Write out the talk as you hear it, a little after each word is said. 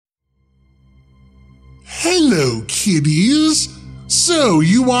Hello, kiddies. So,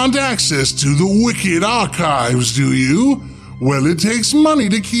 you want access to the Wicked archives, do you? Well, it takes money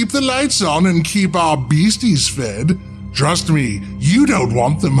to keep the lights on and keep our beasties fed. Trust me, you don't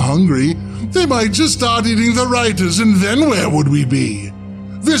want them hungry. They might just start eating the writers, and then where would we be?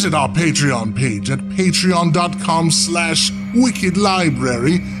 Visit our Patreon page at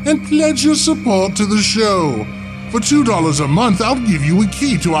patreon.com/wickedlibrary and pledge your support to the show. For $2 a month, I'll give you a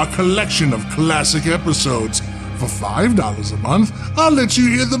key to our collection of classic episodes. For $5 a month, I'll let you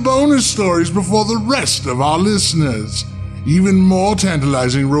hear the bonus stories before the rest of our listeners. Even more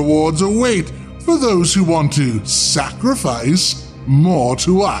tantalizing rewards await for those who want to sacrifice more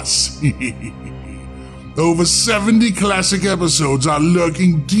to us. Over 70 classic episodes are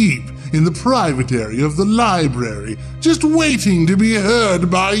lurking deep in the private area of the library, just waiting to be heard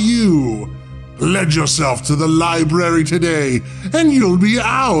by you. Pledge yourself to the library today, and you'll be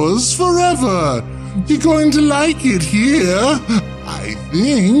ours forever. You're going to like it here, I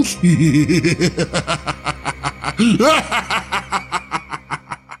think.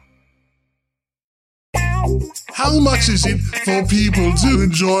 How much is it for people to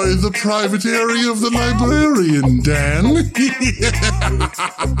enjoy the private area of the librarian, Dan?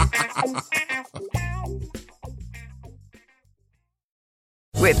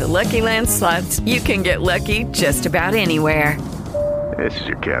 With the Lucky Land Slots, you can get lucky just about anywhere. This is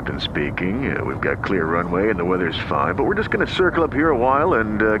your captain speaking. We've got clear runway and the weather's fine, but we're just going to circle up here a while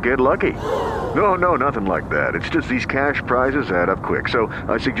and get lucky. No, nothing like that. It's just these cash prizes add up quick. So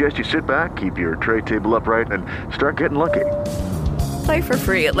I suggest you sit back, keep your tray table upright, and start getting lucky. Play for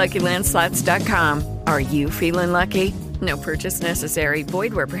free at LuckyLandSlots.com. Are you feeling lucky? No purchase necessary.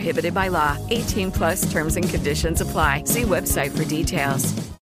 Void where prohibited by law. 18+ terms and conditions apply. See website for details.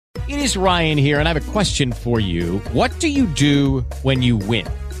 It is Ryan here, and I have a question for you. What do you do when you win?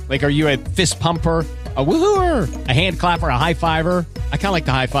 Like, are you a fist pumper, a woo-hooer, a hand clapper, a high fiver? I kind of like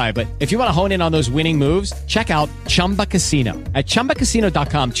the high five, but if you want to hone in on those winning moves, check out Chumba Casino. At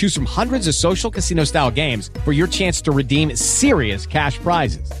ChumbaCasino.com, choose from hundreds of social casino-style games for your chance to redeem serious cash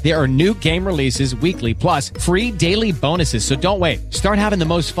prizes. There are new game releases weekly, plus free daily bonuses, so don't wait. Start having the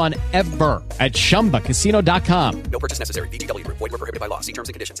most fun ever at ChumbaCasino.com. No purchase necessary. VGW. Void where prohibited by law. See terms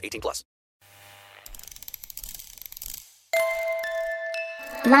and conditions. 18+.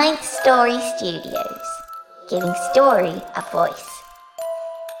 Ninth Story Studios, giving story a voice.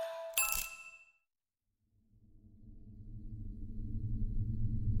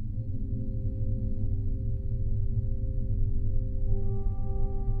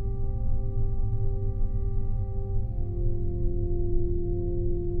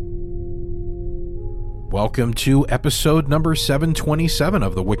 Welcome to episode number 727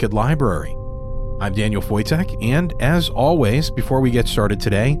 of the Wicked Library. I'm Daniel Foytek, and as always, before we get started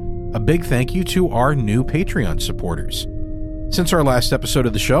today, a big thank you to our new Patreon supporters. Since our last episode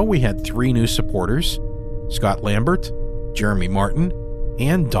of the show, we had 3 new supporters: Scott Lambert, Jeremy Martin,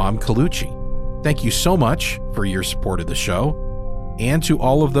 and Dom Colucci. Thank you so much for your support of the show, and to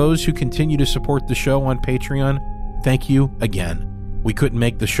all of those who continue to support the show on Patreon, thank you again. We couldn't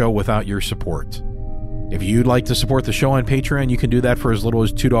make the show without your support. If you'd like to support the show on Patreon, you can do that for as little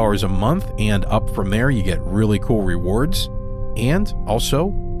as $2 a month, and up from there you get really cool rewards, and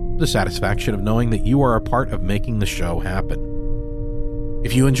also the satisfaction of knowing that you are a part of making the show happen.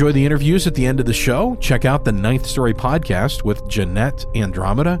 If you enjoy the interviews at the end of the show, check out the Ninth Story podcast with Jeanette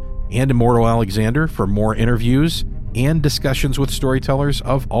Andromeda and Immortal Alexander for more interviews and discussions with storytellers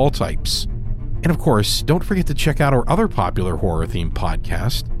of all types. And of course, don't forget to check out our other popular horror-themed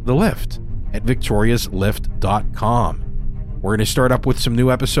podcast, The Lift, at victoriaslift.com. We're going to start up with some new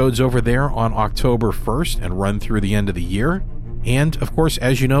episodes over there on October 1st and run through the end of the year. And, of course,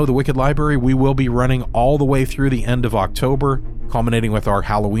 as you know, the Wicked Library, we will be running all the way through the end of October, culminating with our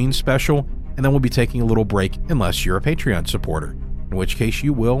Halloween special, and then we'll be taking a little break unless you're a Patreon supporter, in which case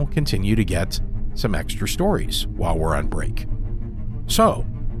you will continue to get some extra stories while we're on break. So,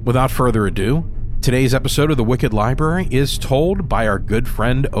 without further ado, today's episode of the Wicked Library is told by our good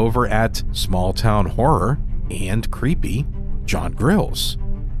friend over at Small Town Horror and Creepy, John Grilz.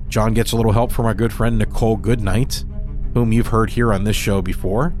 John gets a little help from our good friend Nicole Goodnight, whom you've heard here on this show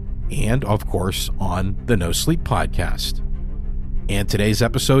before, and of course on the No Sleep podcast. And today's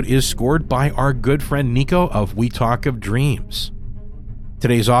episode is scored by our good friend Nico of We Talk of Dreams.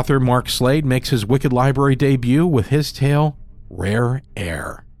 Today's author, Mark Slade, makes his Wicked Library debut with his tale, Rare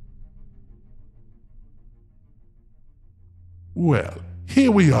Air. Well, here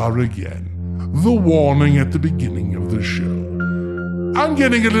we are again. The warning at the beginning of the show. I'm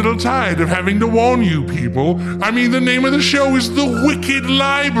getting a little tired of having to warn you people. I mean, the name of the show is The Wicked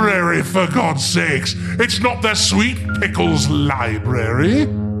Library, for God's sakes. It's not the Sweet Pickles Library.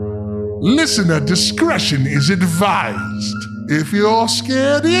 Listener discretion is advised. If you're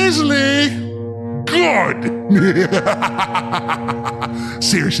scared easily, good.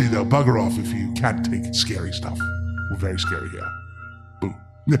 Seriously though, bugger off if you can't take scary stuff. We're very scary here. Boo.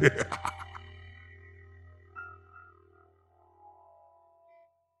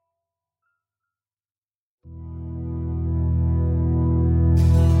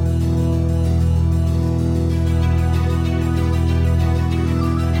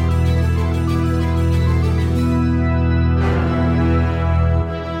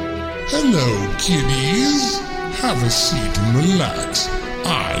 Hello, kiddies. Have a seat and relax.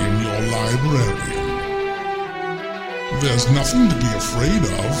 I am your librarian. There's nothing to be afraid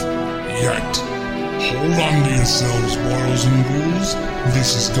of, yet. Hold on to yourselves, boys and ghouls.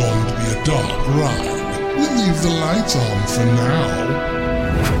 This is going to be a dark ride. We'll leave the lights on for now.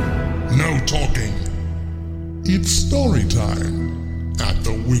 No talking. It's story time at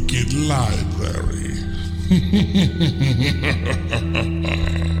the Wicked Library.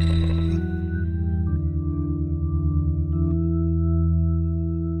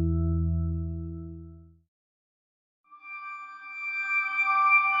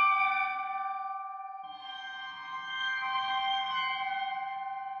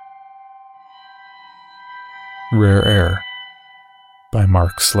 Rare Air by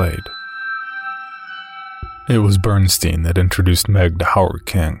Mark Slade. It was Bernstein that introduced Meg to Howard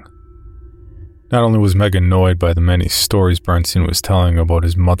King. Not only was Meg annoyed by the many stories Bernstein was telling about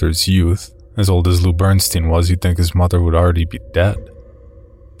his mother's youth, as old as Lou Bernstein was, you'd think his mother would already be dead.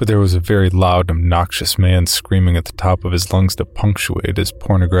 But there was a very loud, obnoxious man screaming at the top of his lungs to punctuate his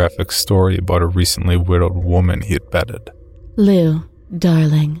pornographic story about a recently widowed woman he had bedded. Lou,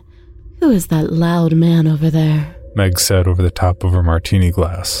 darling, who is that loud man over there? Meg said over the top of her martini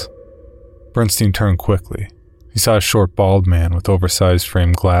glass. Bernstein turned quickly. He saw a short, bald man with oversized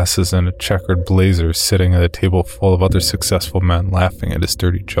framed glasses and a checkered blazer sitting at a table full of other successful men laughing at his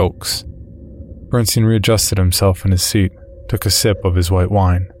dirty jokes. Bernstein readjusted himself in his seat, took a sip of his white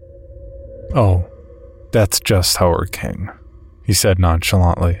wine. "Oh, that's just Howard King," he said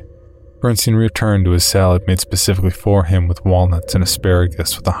nonchalantly. Bernstein returned to his salad made specifically for him with walnuts and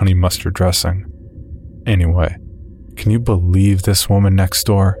asparagus with a honey mustard dressing. Anyway, can you believe this woman next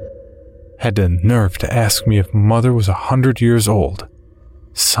door had the nerve to ask me if Mother was 100 years old?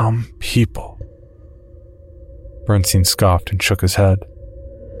 Some people. Bernstein scoffed and shook his head.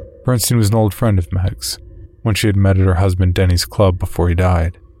 Bernstein was an old friend of Meg's, when she had met at her husband Denny's club before he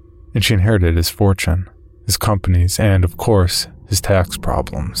died, and she inherited his fortune, his companies, and, of course, his tax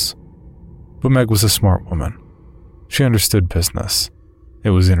problems. But Meg was a smart woman. She understood business. It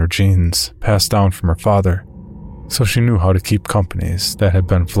was in her genes, passed down from her father, so she knew how to keep companies that had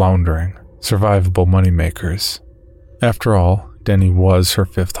been floundering, survivable moneymakers. After all, Denny was her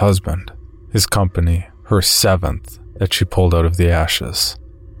 5th husband, his company, her 7th, that she pulled out of the ashes.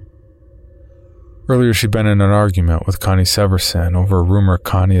 Earlier she'd been in an argument with Connie Severson over a rumor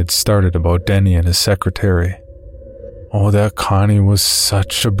Connie had started about Denny and his secretary. Oh, that Connie was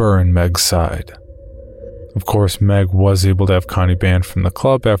such a burr in Meg's side. Of course, Meg was able to have Connie banned from the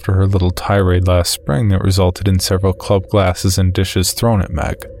club after her little tirade last spring that resulted in several club glasses and dishes thrown at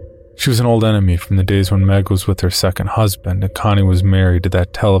Meg. She was an old enemy from the days when Meg was with her 2nd husband and Connie was married to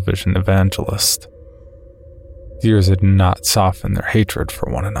that television evangelist. The years had not softened their hatred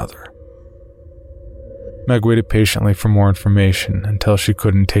for one another. Meg waited patiently for more information until she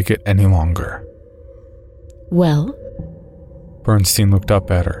couldn't take it any longer. Well? Bernstein looked up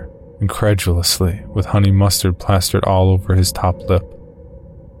at her, incredulously, with honey mustard plastered all over his top lip.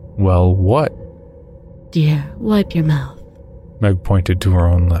 Well, what? Dear, wipe your mouth. Meg pointed to her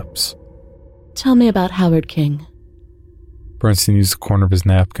own lips. Tell me about Howard King. Bernstein used the corner of his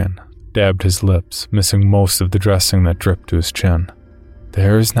napkin, dabbed his lips, missing most of the dressing that dripped to his chin.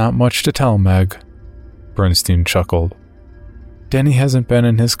 There's not much to tell, Meg. Bernstein chuckled. Denny hasn't been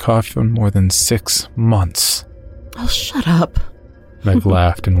in his coffin more than 6 months. Oh, shut up. Meg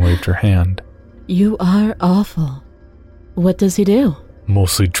laughed and waved her hand. You are awful. What does he do?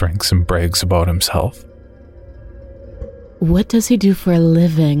 Mostly drinks and brags about himself. What does he do for a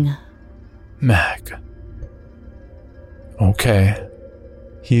living? Meg. Okay.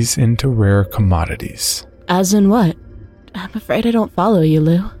 He's into rare commodities. As in what? I'm afraid I don't follow you,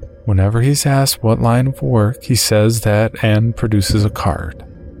 Lou. Whenever he's asked what line of work, he says that and produces a card.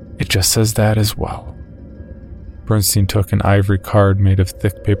 It just says that as well. Bernstein took an ivory card made of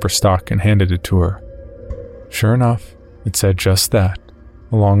thick paper stock and handed it to her. Sure enough, it said just that,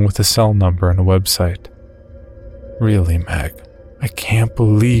 along with a cell number and a website. Really, Meg, I can't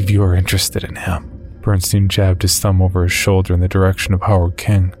believe you are interested in him. Bernstein jabbed his thumb over his shoulder in the direction of Howard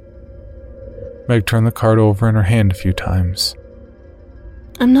King. Meg turned the card over in her hand a few times.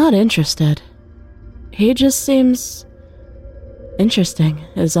 I'm not interested. He just seems interesting,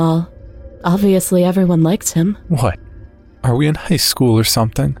 is all. Obviously, everyone likes him. What? Are we in high school or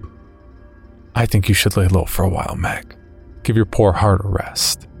something? I think you should lay low for a while, Meg. Give your poor heart a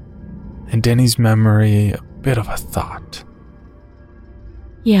rest. And Denny's memory a bit of a thought.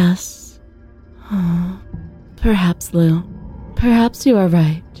 Yes. Oh, perhaps, Lou. Perhaps you are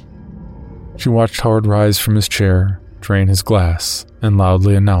right. She watched Howard rise from his chair, drain his glass, and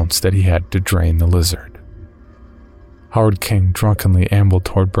loudly announced that he had to drain the lizard. Howard King drunkenly ambled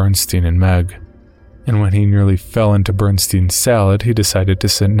toward Bernstein and Meg, and when he nearly fell into Bernstein's salad, he decided to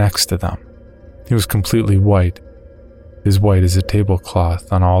sit next to them. He was completely white, as white as a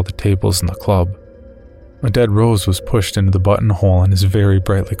tablecloth on all the tables in the club. A dead rose was pushed into the buttonhole in his very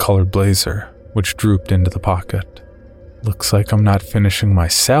brightly colored blazer, which drooped into the pocket. Looks like I'm not finishing my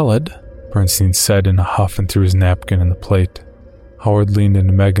salad, Bernstein said in a huff and threw his napkin in the plate. Howard leaned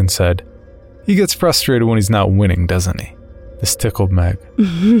into Meg and said, He gets frustrated when he's not winning, doesn't he? This tickled Meg.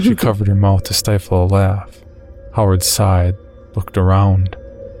 She covered her mouth to stifle a laugh. Howard sighed, looked around.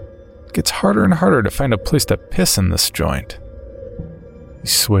 It gets harder and harder to find a place to piss in this joint. He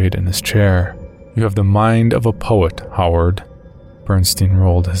swayed in his chair. You have the mind of a poet, Howard. Bernstein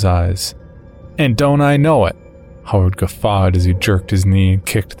rolled his eyes. And don't I know it? Howard guffawed as he jerked his knee and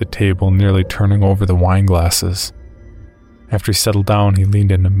kicked the table, nearly turning over the wine glasses. After he settled down, he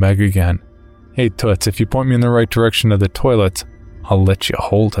leaned into Meg again. Hey, Toots, if you point me in the right direction to the toilets, I'll let you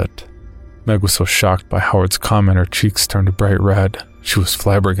hold it. Meg was so shocked by Howard's comment, her cheeks turned a bright red. She was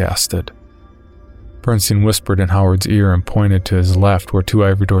flabbergasted. Bernstein whispered in Howard's ear and pointed to his left where two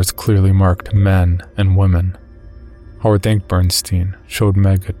ivory doors clearly marked men and women. Howard thanked Bernstein, showed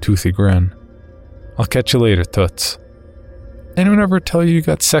Meg a toothy grin. I'll catch you later, Toots. Anyone ever tell you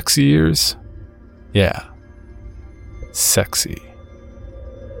got sexy ears? Yeah. Sexy.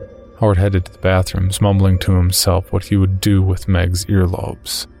 Howard headed to the bathrooms, mumbling to himself what he would do with Meg's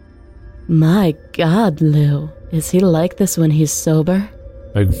earlobes. My God, Lou. Is he like this when he's sober?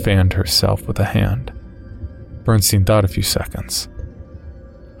 Meg fanned herself with a hand. Bernstein thought a few seconds.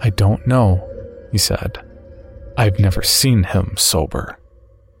 I don't know, he said. I've never seen him sober.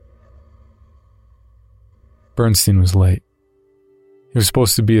 Bernstein was late. He was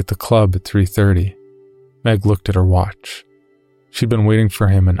supposed to be at the club at 3:30. Meg looked at her watch. She'd been waiting for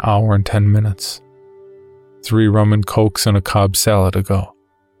him an hour and 10 minutes. 3 rum and cokes and a Cobb salad ago.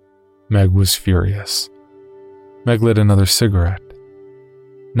 Meg was furious. Meg lit another cigarette.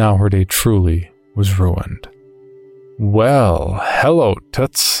 Now her day truly was ruined. Well, hello,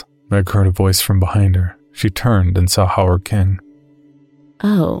 Toots, Meg heard a voice from behind her. She turned and saw Howard King.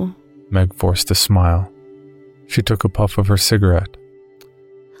 Oh. Meg forced a smile. She took a puff of her cigarette.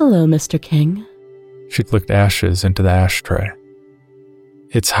 Hello, Mr. King. She flicked ashes into the ashtray.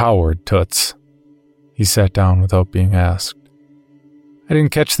 It's Howard, Toots. He sat down without being asked. I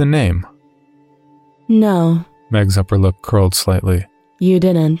didn't catch the name. No. Meg's upper lip curled slightly. You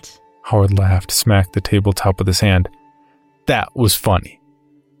didn't. Howard laughed, smacked the tabletop with his hand. That was funny.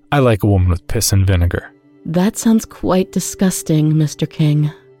 I like a woman with piss and vinegar. That sounds quite disgusting, Mr.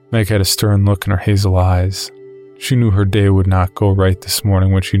 King. Meg had a stern look in her hazel eyes. She knew her day would not go right this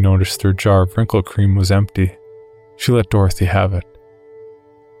morning when she noticed their jar of wrinkle cream was empty. She let Dorothy have it.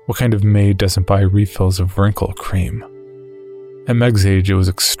 What kind of maid doesn't buy refills of wrinkle cream? At Meg's age, it was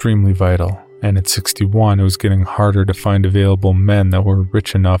extremely vital, and at 61, it was getting harder to find available men that were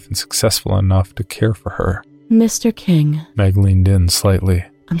rich enough and successful enough to care for her. Mr. King. Meg leaned in slightly.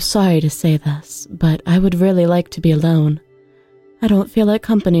 I'm sorry to say this, but I would really like to be alone. I don't feel like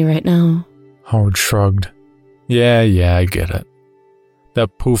company right now. Howard shrugged. Yeah, I get it.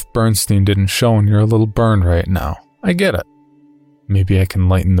 That poof Bernstein didn't show and you're a little burned right now. I get it. Maybe I can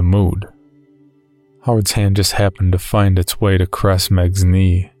lighten the mood. Howard's hand just happened to find its way to caress Meg's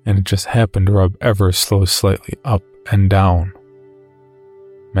knee, and it just happened to rub ever so slightly up and down.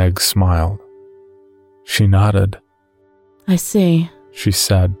 Meg smiled. She nodded. I see, she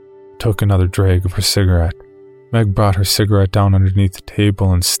said, took another drag of her cigarette. Meg brought her cigarette down underneath the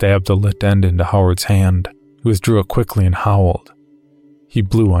table and stabbed the lit end into Howard's hand. He withdrew it quickly and howled. He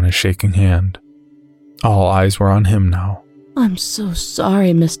blew on his shaking hand. All eyes were on him now. I'm so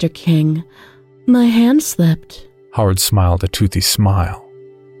sorry, Mr. King. My hand slipped. Howard smiled a toothy smile.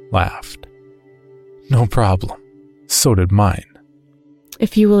 Laughed. No problem. So did mine.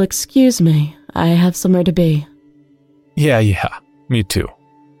 If you will excuse me, I have somewhere to be. Yeah, me too.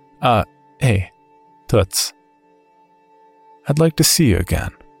 Hey, Toots. I'd like to see you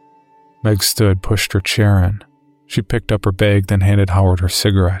again. Meg stood, pushed her chair in. She picked up her bag, then handed Howard her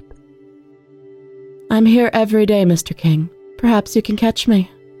cigarette. I'm here every day, Mr. King. Perhaps you can catch me.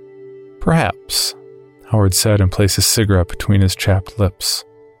 Perhaps, Howard said and placed a cigarette between his chapped lips.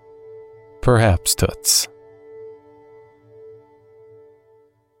 Perhaps, Toots.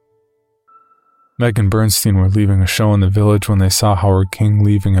 Meg and Bernstein were leaving a show in the village when they saw Howard King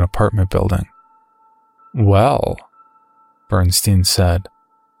leaving an apartment building. Well, Bernstein said,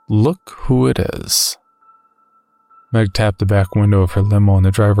 look who it is. Meg tapped the back window of her limo and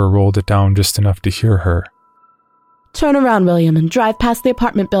the driver rolled it down just enough to hear her. Turn around, William, and drive past the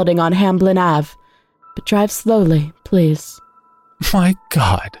apartment building on Hamblin Ave. But drive slowly, please. My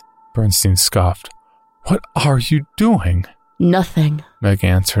God, Bernstein scoffed. What are you doing? Nothing, Meg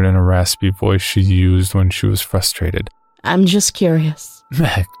answered in a raspy voice she used when she was frustrated. I'm just curious.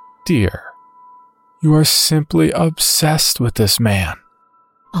 Meg, dear, you are simply obsessed with this man.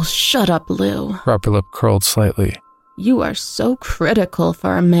 Oh, shut up, Lou. Her upper lip curled slightly. You are so critical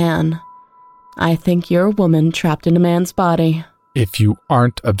for a man. I think you're a woman trapped in a man's body. If you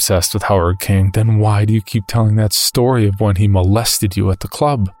aren't obsessed with Howard King, then why do you keep telling that story of when he molested you at the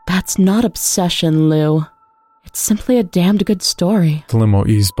club? That's not obsession, Lou. It's simply a damned good story. The limo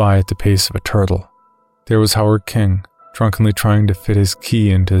eased by at the pace of a turtle. There was Howard King, drunkenly trying to fit his key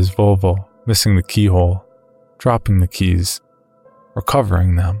into his Volvo, missing the keyhole, dropping the keys,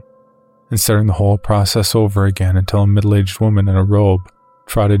 recovering them, and starting the whole process over again until a middle-aged woman in a robe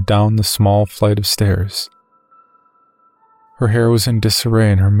trotted down the small flight of stairs. Her hair was in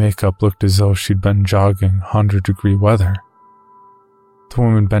disarray and her makeup looked as though she'd been jogging 100-degree weather. The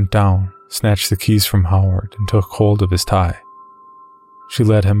woman bent down, snatched the keys from Howard, and took hold of his tie. She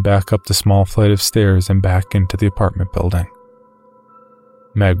led him back up the small flight of stairs and back into the apartment building.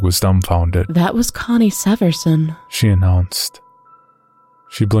 Meg was dumbfounded. That was Connie Severson, she announced.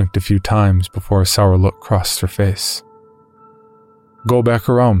 She blinked a few times before a sour look crossed her face. Go back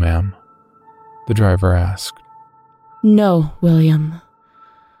around, ma'am, the driver asked. No, William.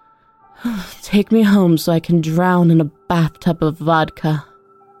 Take me home so I can drown in a bathtub of vodka.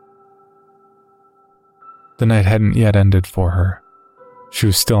 The night hadn't yet ended for her. She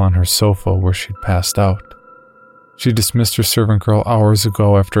was still on her sofa where she'd passed out. She dismissed her servant girl hours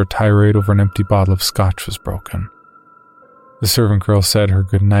ago after a tirade over an empty bottle of scotch was broken. The servant girl said her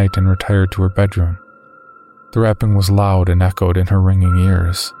good night and retired to her bedroom. The rapping was loud and echoed in her ringing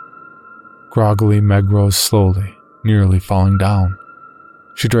ears. Groggily, Meg rose slowly, nearly falling down.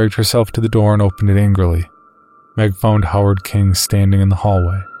 She dragged herself to the door and opened it angrily. Meg found Howard King standing in the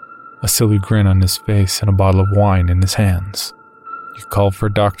hallway, a silly grin on his face and a bottle of wine in his hands. You called for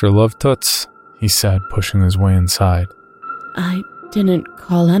Dr. Love, Toots? He said, pushing his way inside. I didn't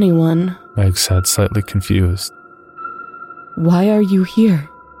call anyone, Meg said, slightly confused. Why are you here?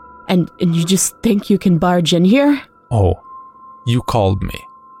 And you just think you can barge in here? Oh, you called me.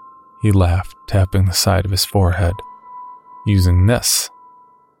 He laughed, tapping the side of his forehead. Using this.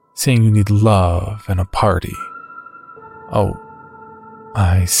 Saying you need love and a party. Oh,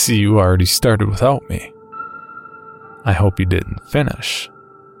 I see you already started without me. I hope you didn't finish.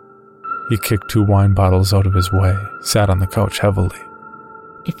 He kicked 2 wine bottles out of his way, sat on the couch heavily.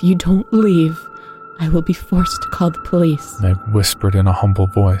 If you don't leave, I will be forced to call the police. Meg whispered in a humble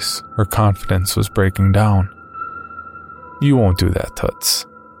voice. Her confidence was breaking down. You won't do that, Toots.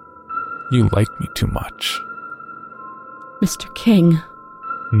 You like me too much. Mr. King.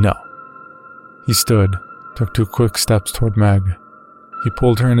 No. He stood, took 2 quick steps toward Meg. He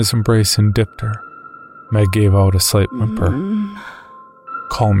pulled her in his embrace and dipped her. Meg gave out a slight whimper.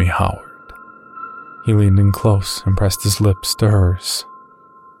 Call me Howard. He leaned in close and pressed his lips to hers.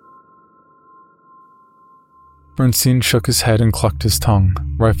 Bernstein shook his head and clucked his tongue,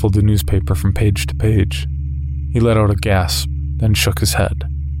 rifled the newspaper from page to page. He let out a gasp, then shook his head.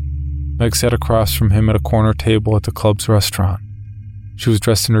 Meg sat across from him at a corner table at the club's restaurant. She was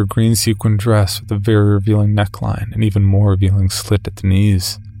dressed in her green sequin dress with a very revealing neckline and even more revealing slit at the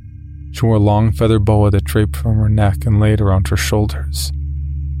knees. She wore a long feather boa that draped from her neck and laid around her shoulders.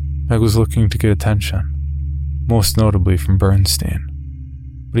 Meg was looking to get attention, most notably from Bernstein,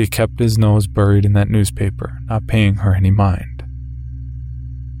 but he kept his nose buried in that newspaper, not paying her any mind.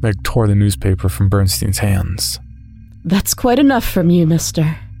 Meg tore the newspaper from Bernstein's hands. That's quite enough from you,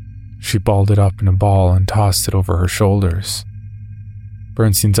 mister. She balled it up in a ball and tossed it over her shoulders.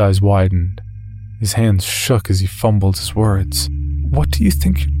 Bernstein's eyes widened. His hands shook as he fumbled his words. What do you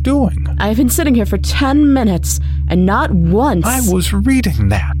think you're doing? I've been sitting here for 10 minutes, and not once... I was reading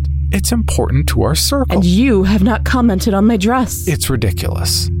that. It's important to our circle. And you have not commented on my dress. It's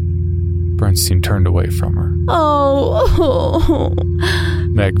ridiculous. Bernstein turned away from her. Oh.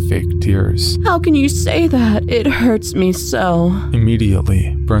 Meg faked tears. How can you say that? It hurts me so.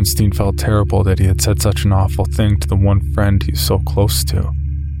 Immediately, Bernstein felt terrible that he had said such an awful thing to the one friend he was so close to.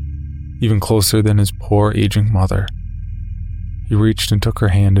 Even closer than his poor aging mother. He reached and took her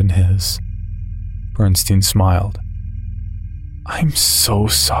hand in his. Bernstein smiled. I'm so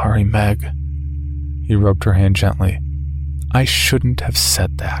sorry, Meg. He rubbed her hand gently. I shouldn't have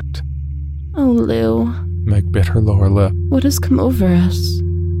said that. Oh, Lou. Meg bit her lower lip. What has come over us?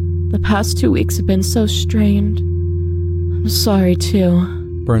 The past 2 weeks have been so strained. I'm sorry,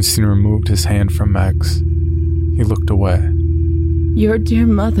 too. Bernstein removed his hand from Meg's. He looked away. Your dear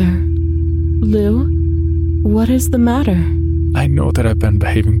mother. Lou, what is the matter? I know that I've been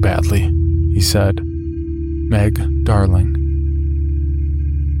behaving badly, he said. Meg, darling.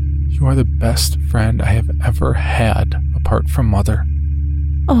 You are the best friend I have ever had, apart from Mother.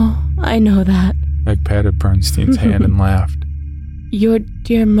 Oh, I know that. Meg patted Bernstein's hand and laughed. Your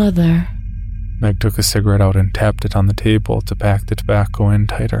dear mother. Meg took a cigarette out and tapped it on the table to pack the tobacco in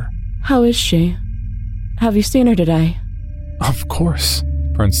tighter. How is she? Have you seen her today? Of course,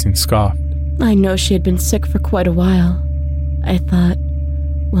 Bernstein scoffed. I know she had been sick for quite a while. I thought,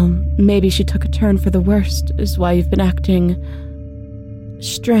 well, maybe she took a turn for the worst, is why you've been acting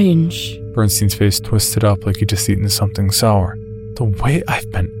strange. Bernstein's face twisted up like he'd just eaten something sour. The way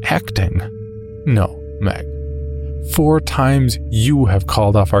I've been acting? No, Meg. 4 times you have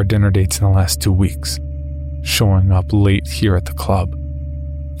called off our dinner dates in the last 2 weeks, showing up late here at the club.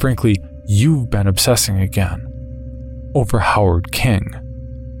 Frankly, you've been obsessing again. Over Howard King.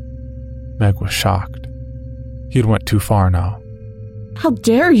 Meg was shocked. He had went too far now. How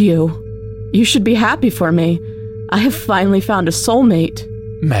dare you? You should be happy for me. I have finally found a soulmate.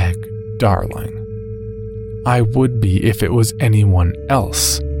 Meg, darling. I would be if it was anyone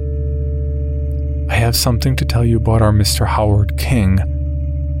else. I have something to tell you about our Mr. Howard King.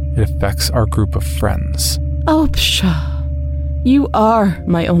 It affects our group of friends. Oh, pshaw. You are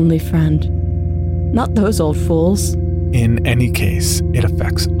my only friend. Not those old fools. In any case, it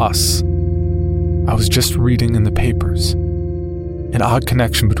affects us. I was just reading in the papers. An odd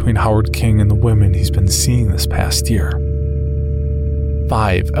connection between Howard King and the women he's been seeing this past year.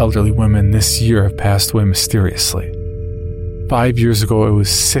 5 elderly women this year have passed away mysteriously. 5 years ago, it was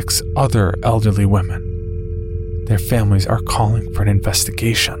 6 other elderly women. Their families are calling for an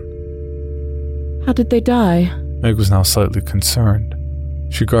investigation. How did they die? Meg was now slightly concerned.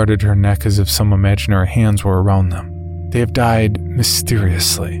 She guarded her neck as if some imaginary hands were around them. They have died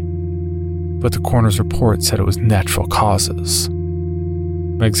mysteriously, but the coroner's report said it was natural causes.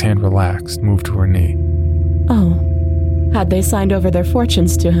 Meg's hand relaxed, moved to her knee. Oh, had they signed over their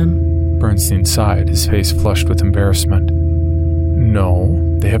fortunes to him? Bernstein sighed, his face flushed with embarrassment.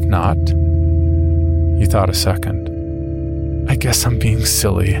 No, they have not. He thought a second. I guess I'm being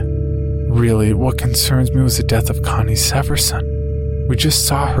silly. Really, what concerns me was the death of Connie Severson. We just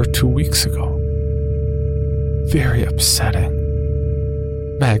saw her 2 weeks ago. Very upsetting.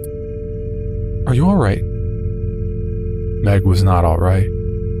 Meg, are you all right? Meg was not all right.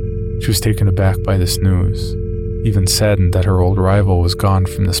 She was taken aback by this news, even saddened that her old rival was gone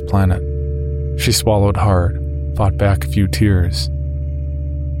from this planet. She swallowed hard, fought back a few tears.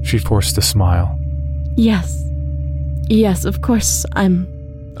 She forced a smile. Yes. Yes, of course, I'm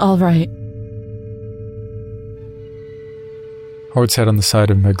all right. Howard sat on the side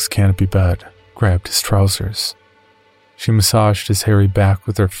of Meg's canopy bed, grabbed his trousers. She massaged his hairy back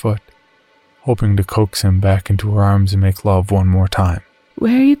with her foot, hoping to coax him back into her arms and make love one more time.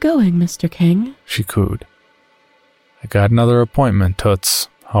 Where are you going, Mr. King? She cooed. I got another appointment, Toots,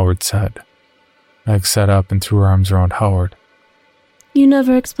 Howard said. Meg sat up and threw her arms around Howard. You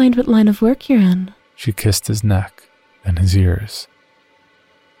never explained what line of work you're in. She kissed his neck, then his ears.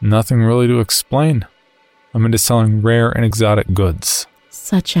 Nothing really to explain. I'm into selling rare and exotic goods.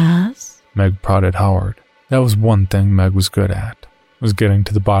 Such as? Meg prodded Howard. That was one thing Meg was good at, was getting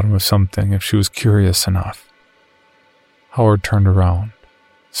to the bottom of something if she was curious enough. Howard turned around,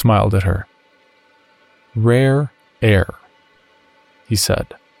 smiled at her. Rare air, he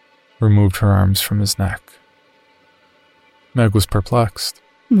said, removed her arms from his neck. Meg was perplexed.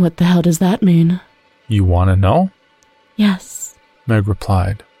 What the hell does that mean? You want to know? Yes. Meg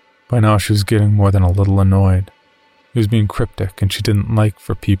replied. By now she was getting more than a little annoyed. He was being cryptic, and she didn't like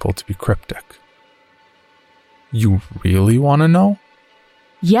for people to be cryptic. You really want to know?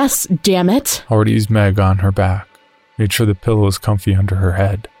 Yes, damn it. Howard eased Meg on her back, made sure the pillow was comfy under her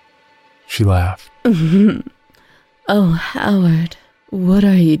head. She laughed. Oh, Howard, what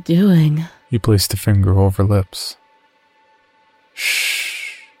are you doing? He placed a finger over lips.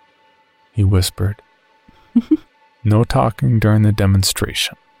 Shh. he whispered. No talking during the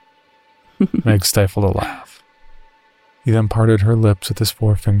demonstration. Meg stifled a laugh. He then parted her lips with his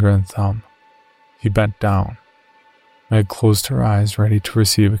forefinger and thumb. He bent down. Meg closed her eyes, ready to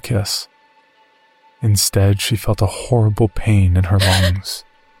receive a kiss. Instead, she felt a horrible pain in her lungs.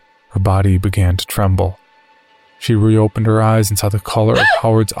 Her body began to tremble. She reopened her eyes and saw the color of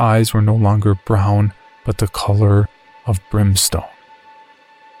Howard's eyes were no longer brown, but the color of brimstone.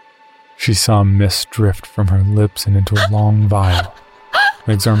 She saw mist drift from her lips and into a long vial.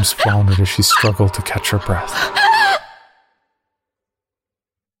 Meg's arms floundered as she struggled to catch her breath.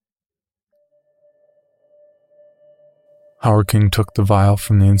 Howard King took the vial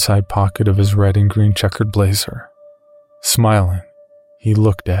from the inside pocket of his red and green checkered blazer. Smiling, he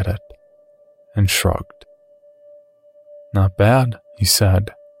looked at it and shrugged. Not bad, he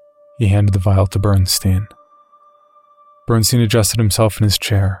said. He handed the vial to Bernstein. Bernstein adjusted himself in his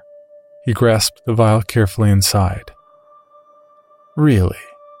chair. He grasped the vial carefully inside. Really,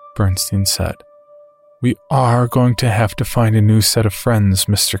 Bernstein said. We are going to have to find a new set of friends,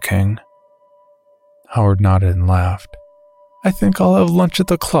 Mr. King. Howard nodded and laughed. I think I'll have lunch at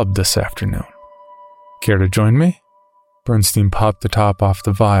the club this afternoon. Care to join me? Bernstein popped the top off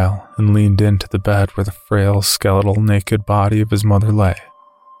the vial and leaned into the bed where the frail, skeletal, naked body of his mother lay.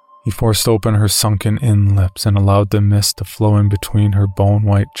 He forced open her sunken-in lips and allowed the mist to flow in between her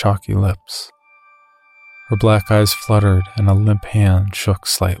bone-white, chalky lips. Her black eyes fluttered and a limp hand shook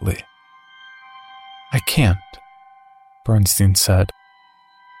slightly. I can't, Bernstein said.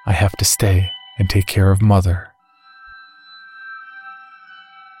 I have to stay and take care of Mother.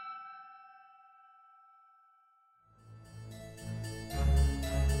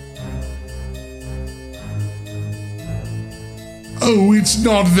 Oh, it's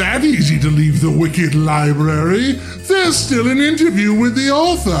not that easy to leave the Wicked Library. There's still an interview with the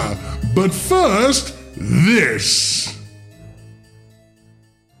author. But first, this.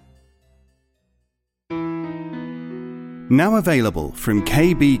 Now available from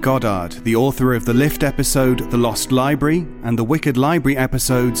K.B. Goddard, the author of the Lift episode The Lost Library and the Wicked Library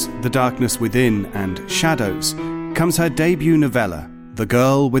episodes The Darkness Within and Shadows, comes her debut novella, The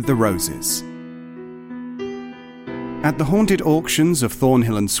Girl with the Roses. At the haunted auctions of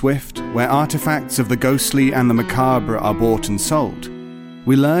Thornhill and Swift, where artifacts of the ghostly and the macabre are bought and sold,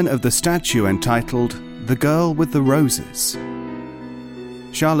 we learn of the statue entitled The Girl with the Roses.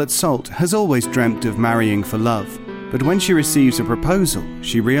 Charlotte Salt has always dreamt of marrying for love, but when she receives a proposal,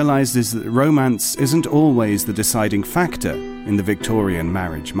 she realizes that romance isn't always the deciding factor in the Victorian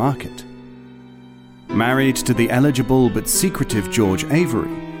marriage market. Married to the eligible but secretive George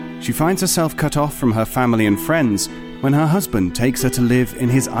Avery, she finds herself cut off from her family and friends when her husband takes her to live in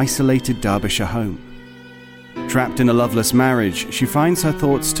his isolated Derbyshire home. Trapped in a loveless marriage, she finds her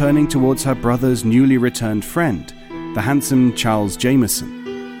thoughts turning towards her brother's newly returned friend, the handsome Charles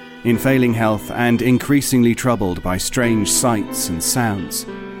Jameson. In failing health and increasingly troubled by strange sights and sounds,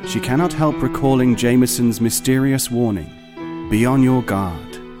 she cannot help recalling Jameson's mysterious warning, "Be on your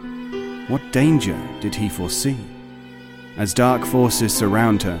guard." What danger did he foresee? As dark forces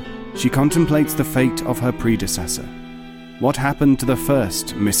surround her, she contemplates the fate of her predecessor. What happened to the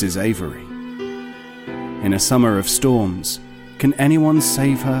first Mrs. Avery? In a summer of storms, can anyone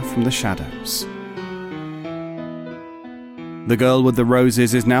save her from the shadows? The Girl with the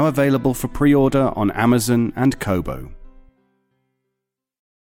Roses is now available for pre-order on Amazon and Kobo.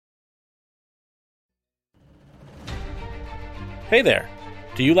 Hey there!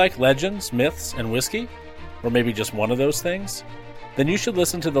 Do you like legends, myths, and whiskey? Or maybe just one of those things? Then you should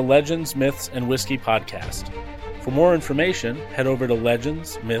listen to the Legends, Myths, and Whiskey podcast. For more information, head over to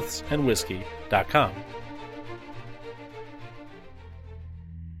legendsmythsandwhiskey.com.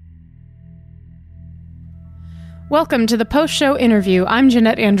 Welcome to the post-show interview. I'm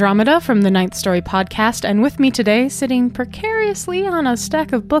Jeanette Andromeda from the Ninth Story podcast, and with me today, sitting precariously on a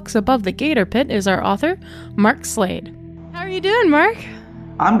stack of books above the gator pit, is our author, Mark Slade. How are you doing, Mark?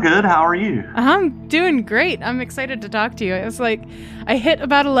 I'm good. How are you? I'm doing great. I'm excited to talk to you. It's like, I hit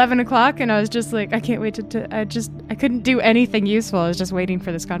about 11 o'clock and I was just like, I can't wait I couldn't do anything useful. I was just waiting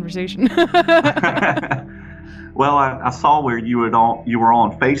for this conversation. Well, I saw where you were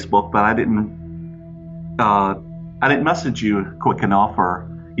on Facebook, but I didn't message you quick enough, or,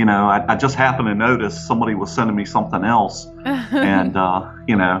 I just happened to notice somebody was sending me something else. And,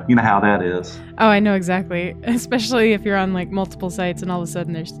 you know how that is. Oh, I know exactly. Especially if you're on multiple sites and all of a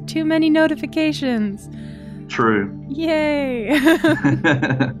sudden there's too many notifications. True. Yay.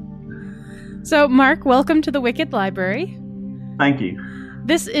 So, Mark, welcome to the Wicked Library. Thank you.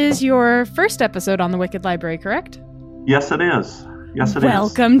 This is your first episode on the Wicked Library, correct? Yes, it is. Yes, it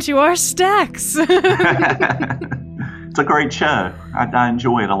Welcome to our stacks. It's a great show. I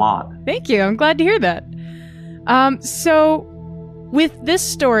enjoy it a lot. Thank you. I'm glad to hear that. So with this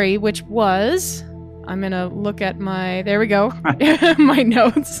story, which was, I'm going to look at there we go, my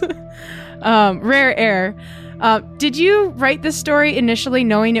notes. Rare Air. Did you write this story initially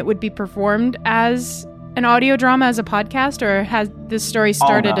knowing it would be performed as an audio drama, as a podcast, or has this story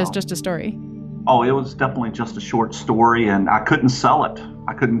started as just a story? Oh, it was definitely just a short story, and I couldn't sell it.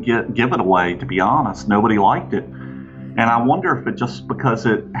 I couldn't give it away, to be honest. Nobody liked it. And I wonder if it just because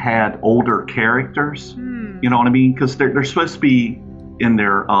it had older characters, you know what I mean? Because they're supposed to be in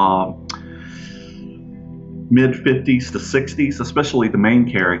their mid-50s to 60s, especially the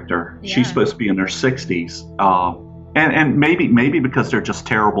main character. Yeah. She's supposed to be in her 60s. And maybe because they're just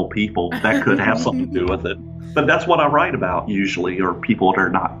terrible people, that could have something to do with it. But that's what I write about usually, or people that are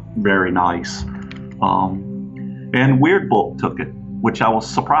not very nice. And Weird Book took it, which I was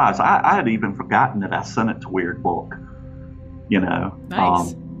surprised. I had even forgotten that I sent it to Weird Book.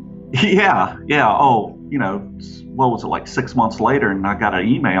 Nice. Yeah. Oh, what was it, like 6 months later, and I got an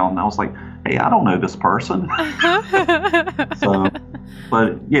email, and I was like, hey, I don't know this person. So,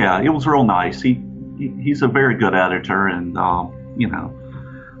 but yeah, it was real nice. He's a very good editor, and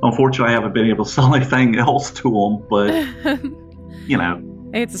unfortunately, I haven't been able to sell anything else to him. But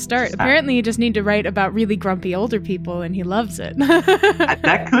hey, it's a start. Apparently, you just need to write about really grumpy older people, and he loves it.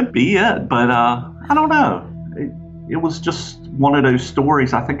 That could be it, but I don't know. It was just one of those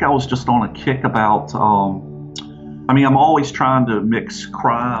stories. I think I was just on a kick about. I'm always trying to mix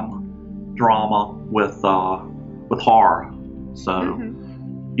crime drama with horror. So,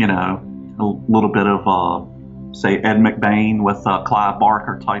 a little bit of say Ed McBain with Clive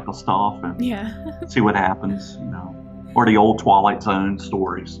Barker type of stuff, and see what happens. Or the old Twilight Zone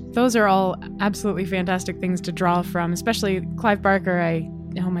stories. Those are all absolutely fantastic things to draw from, especially Clive Barker.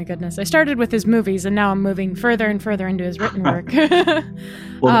 Oh my goodness. I started with his movies, and now I'm moving further and further into his written work.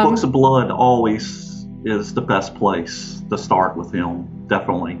 Well, the Books of Blood always is the best place to start with him,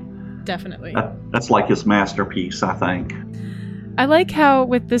 definitely. Definitely. That's like his masterpiece, I think. I like how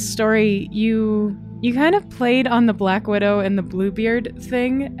with this story, you kind of played on the Black Widow and the Bluebeard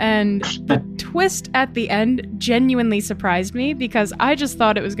thing, and the twist at the end genuinely surprised me, because I just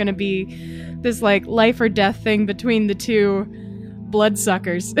thought it was going to be this like life or death thing between the two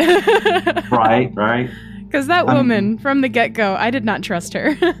bloodsuckers. Right. Because that woman, from the get-go, I did not trust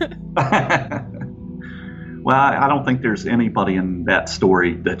her. Well, I don't think there's anybody in that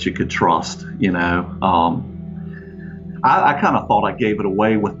story that you could trust, I kind of thought I gave it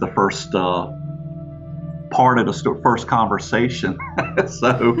away with the first part of the first conversation.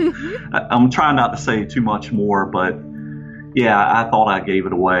 So I'm trying not to say too much more, but yeah, I thought I gave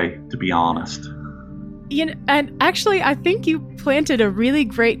it away, to be honest. And actually, I think you planted a really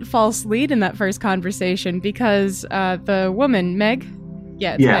great false lead in that first conversation, because the woman, Meg,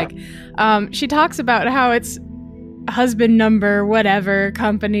 Meg, she talks about how it's husband number whatever,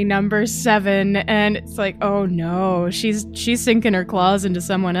 company number 7, and it's like, oh no, she's sinking her claws into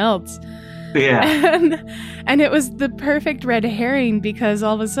someone else. Yeah. And it was the perfect red herring, because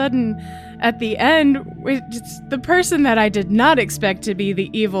all of a sudden, at the end, it's the person that I did not expect to be the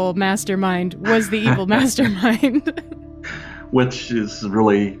evil mastermind was the evil mastermind. Which is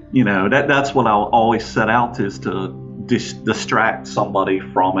really, that's what I'll always set out to, is to distract somebody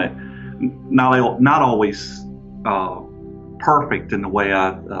from it. Not always perfect in the way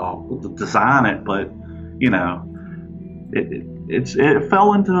I design it, but, it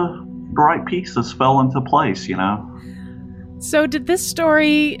fell into the right pieces, fell into place, So did this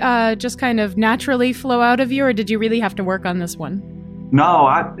story just kind of naturally flow out of you, or did you really have to work on this one? No,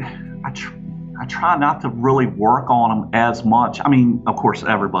 I try not to really work on them as much. I mean, of course,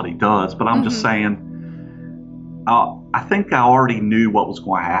 everybody does, but I'm just saying, I think I already knew what was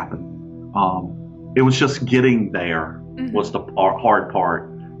going to happen. It was just getting there was the hard part,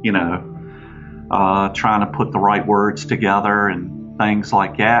 trying to put the right words together and things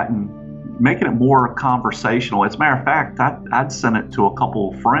like that, and making it more conversational. As a matter of fact, I'd sent it to a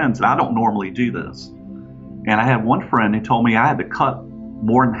couple of friends, and I don't normally do this. And I had one friend who told me I had to cut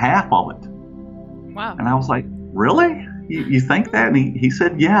more than half of it. Wow. And I was like, really? You think that? And he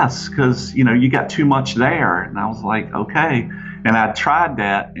said yes, because, you got too much there. And I was like, okay. And I tried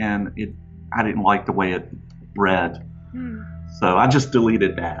that, and I didn't like the way it read. So I just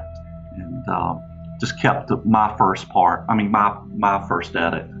deleted that and just kept my first part. I mean, my first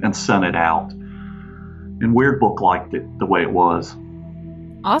edit, and sent it out. And Weird Book liked it the way it was.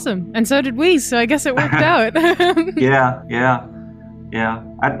 Awesome. And so did we, so I guess it worked out. Yeah.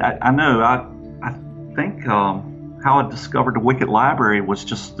 I know. I think how I discovered the Wicked Library was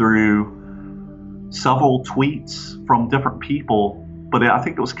just through several tweets from different people, but I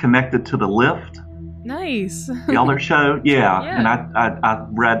think it was connected to the Lift. Nice. The other show, yeah. And I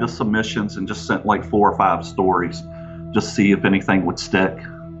read the submissions and just sent like 4 or 5 stories, just to see if anything would stick.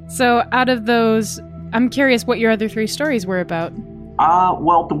 So out of those, I'm curious what your other 3 stories were about.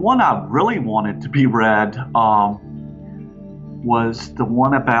 Well, the one I really wanted to be read was the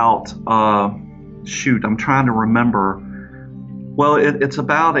one about, I'm trying to remember. Well, it's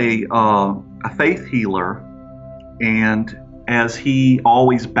about a faith healer, and as he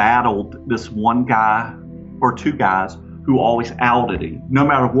always battled this one guy or 2 guys who always outed him, no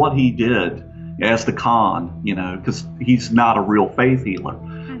matter what he did as the con, because he's not a real faith healer.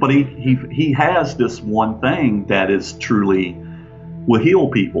 But he has this one thing that is truly will heal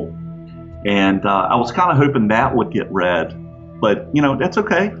people. And I was kind of hoping that would get read. But, that's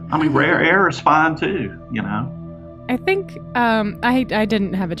okay. I mean, rare air is fine too, I think I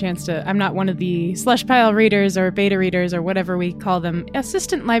didn't have a chance to. I'm not one of the slush pile readers or beta readers or whatever we call them.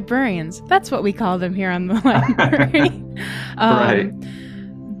 Assistant librarians. That's what we call them here on the library. Right.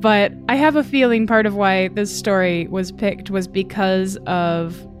 But I have a feeling part of why this story was picked was because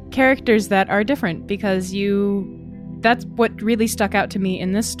of characters that are different. Because that's what really stuck out to me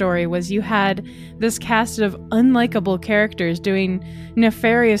in this story was you had this cast of unlikable characters doing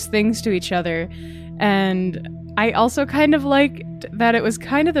nefarious things to each other. And I also kind of liked that it was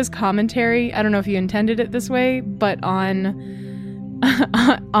kind of this commentary. I don't know if you intended it this way, but on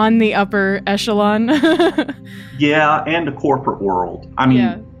the upper echelon. Yeah, and the corporate world. I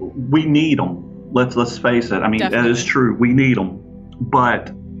mean, we need them. Let's face it. I mean, Definitely. That is true. We need them,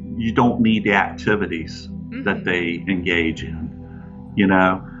 but you don't need the activities that they engage in.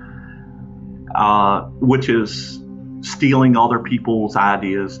 Which is stealing other people's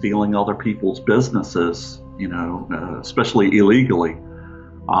ideas, stealing other people's businesses. Especially illegally,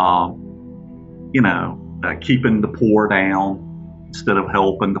 keeping the poor down instead of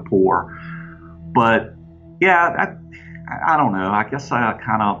helping the poor. But yeah, I don't know. I guess I've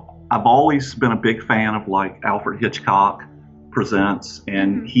always been a big fan of like Alfred Hitchcock Presents,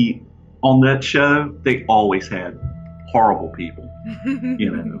 and he on that show they always had horrible people,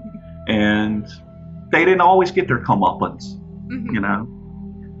 and they didn't always get their comeuppance,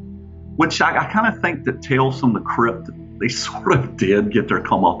 Which I kind of think that Tales from the Crypt, they sort of did get their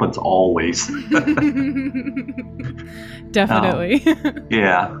comeuppance always. Definitely.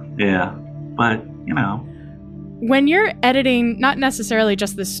 Yeah. But, When you're editing, not necessarily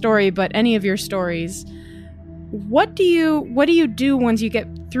just this story, but any of your stories, what do you do once you get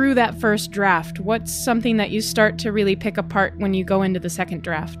through that first draft? What's something that you start to really pick apart when you go into the second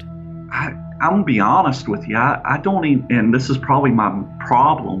draft? I'm going to be honest with you. I don't even, and this is probably my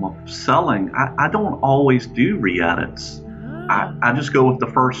problem of selling, I don't always do re-edits. I just go with the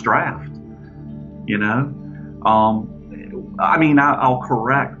first draft, I'll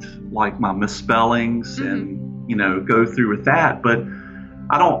correct like my misspellings and, go through with that, but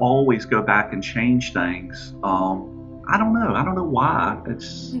I don't always go back and change things. I don't know why.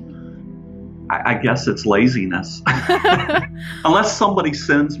 I guess it's laziness. Unless somebody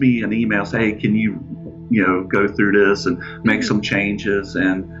sends me an email, say, hey, can you go through this and make some changes?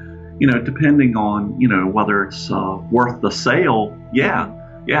 And, depending on, whether it's worth the sale, yeah.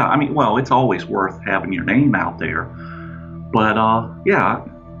 I mean, well, it's always worth having your name out there. But,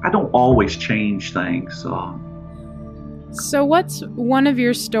 I don't always change things. So what's one of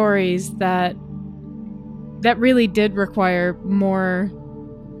your stories that really did require more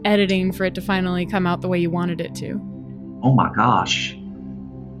editing for it to finally come out the way you wanted it to? Oh my gosh.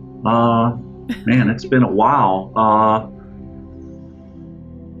 Man, it's been a while.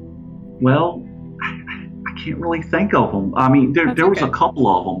 Well, I can't really think of them. I mean, there was a couple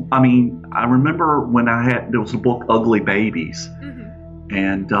of them. I mean, I remember when there was a book, Ugly Babies,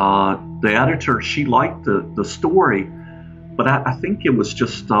 and the editor, she liked the story, but I think it was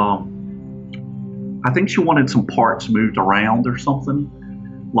just, I think she wanted some parts moved around or something.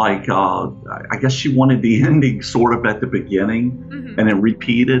 Like, I guess she wanted the ending sort of at the beginning and then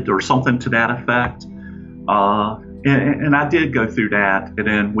repeated or something to that effect. And I did go through that, and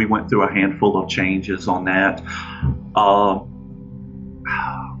then we went through a handful of changes on that. Oh,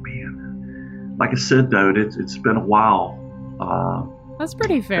 man. Like I said, though, it's been a while. That's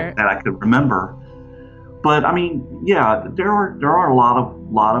pretty fair. That I could remember. But I mean, yeah, there are a lot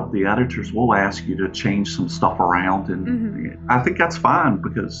of the editors will ask you to change some stuff around, and I think that's fine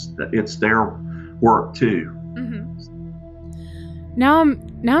because it's their work too. Now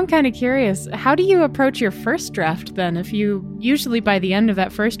I'm kind of curious. How do you approach your first draft then? If you usually by the end of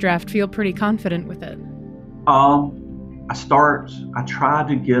that first draft feel pretty confident with it. I try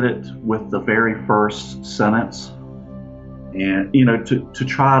to get it with the very first sentence, and to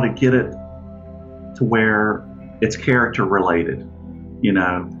try to get it to where it's character related,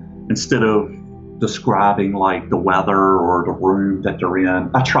 instead of describing like the weather or the room that they're in.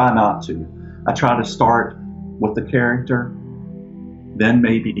 I try not to. I try to start with the character, then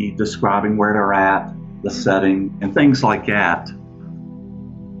maybe describing where they're at, the setting, and things like that.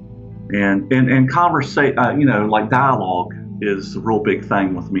 And conversation, like dialogue is a real big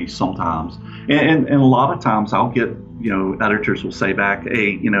thing with me sometimes. And a lot of times I'll get, editors will say back,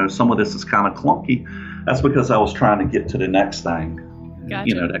 hey, some of this is kind of clunky. That's because I was trying to get to the next thing.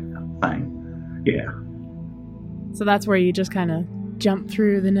 Gotcha. That kind of thing. Yeah. So that's where you just kind of jump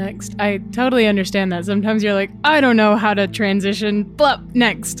through the next. I totally understand that. Sometimes you're like, I don't know how to transition. Blup,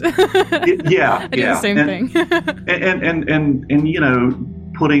 next. Yeah. I do the same thing.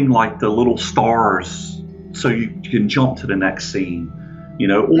 and putting like the little stars so you can jump to the next scene,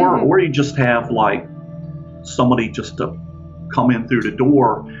 or you just have like somebody just to come in through the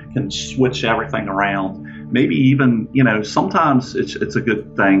door can switch everything around. Maybe even, sometimes it's a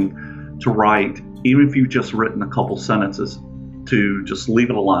good thing to write, even if you've just written a couple sentences, to just leave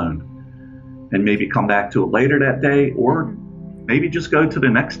it alone and maybe come back to it later that day, or maybe just go to the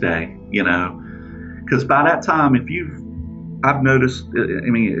next day, because by that time, I've noticed,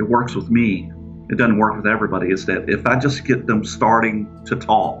 it works with me. It doesn't work with everybody. Is that if I just get them starting to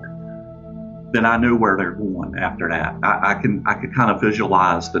talk, then I know where they're going after that. I can kind of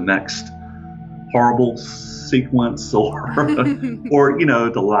visualize the next horrible sequence, or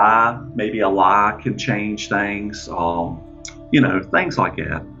the lie. Maybe a lie can change things. Things like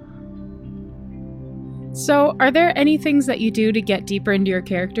that. So, are there any things that you do to get deeper into your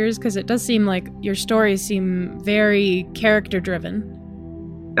characters? Because it does seem like your stories seem very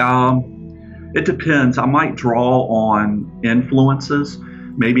character-driven. It depends. I might draw on influences.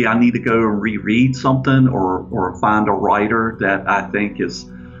 Maybe I need to go and reread something, or find a writer that I think is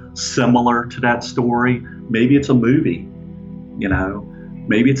similar to that story. Maybe it's a movie,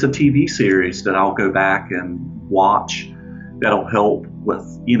 maybe it's a TV series that I'll go back and watch that'll help with,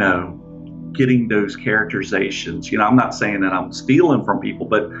 getting those characterizations. I'm not saying that I'm stealing from people,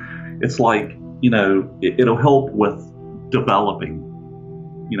 but it's like, it'll help with developing,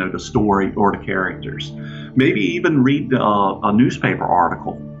 the story or the characters. Maybe even read a newspaper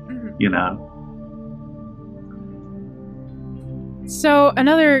article, So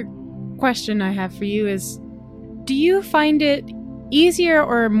another question I have for you is, do you find it easier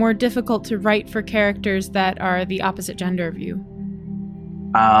or more difficult to write for characters that are the opposite gender of you?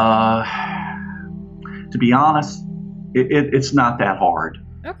 To be honest, it's not that hard.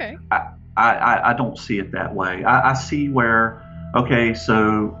 Okay. I don't see it that way. I see where, okay,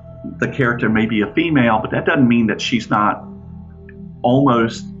 so the character may be a female, but that doesn't mean that she's not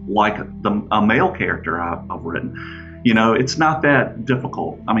almost like a male character I've written. It's not that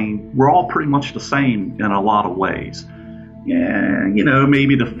difficult. We're all pretty much the same in a lot of ways. Yeah,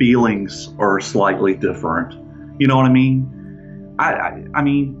 maybe the feelings are slightly different. You know what I mean? I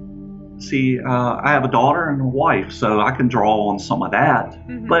have a daughter and a wife, so I can draw on some of that.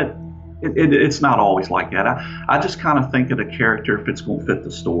 But it's not always like that. I just kind of think of the character if it's going to fit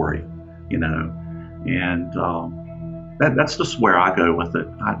the story, and that's just where I go with it.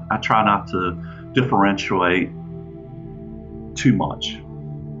 I try not to differentiate too much.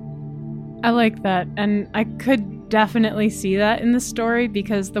 I like that, and I could definitely see that in the story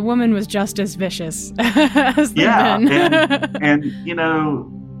because the woman was just as vicious as the men.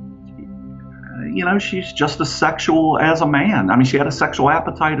 and she's just as sexual as a man. She had a sexual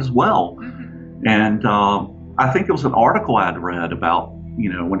appetite as well. And I think it was an article I'd read about,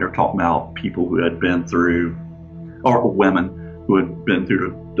 when they're talking about people who had been through, or women who had been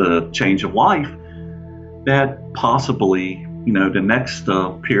through the change of life, that possibly, the next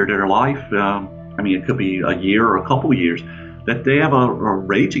period of their life, it could be a year or a couple of years, that they have a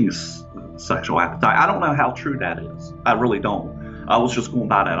raging sexual appetite. I don't know how true that is. I really don't. I was just going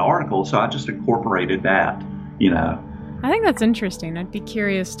by that article, so I just incorporated that, I think that's interesting. I'd be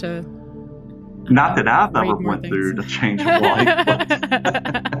curious to... Not that I've ever went through the change of life,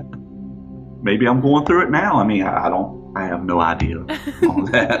 but maybe I'm going through it now. I have no idea on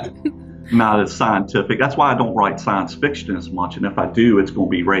that. Not as scientific. That's why I don't write science fiction as much. And if I do, it's going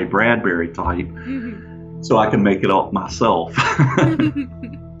to be Ray Bradbury type, so I can make it up myself.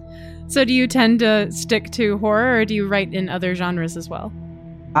 So do you tend to stick to horror, or do you write in other genres as well?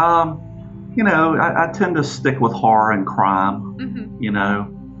 I tend to stick with horror and crime.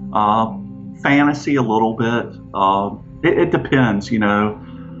 Fantasy a little bit. It depends.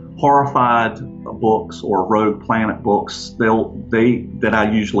 Horrified books or Rogue Planet books, that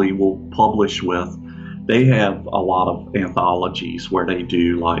I usually will publish with, they have a lot of anthologies where they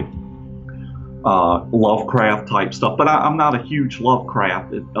do like Lovecraft type stuff. But I'm not a huge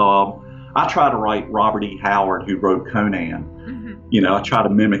Lovecraft. I try to write Robert E. Howard, who wrote Conan. Mm-hmm. I try to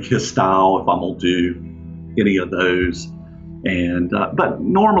mimic his style if I'm going to do any of those. And but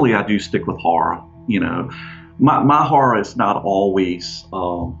normally I do stick with horror. My horror is not always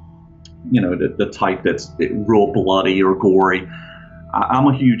the type that's real bloody or gory. I'm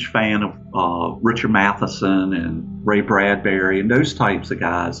a huge fan of Richard Matheson and Ray Bradbury and those types of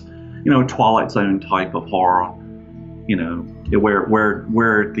guys. Twilight Zone type of horror.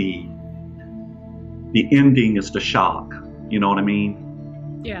 Where the ending is the shock. You know what I mean?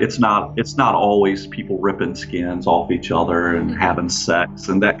 Yeah. It's not always people ripping skins off each other and having sex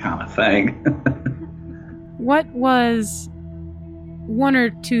and that kind of thing. What was one or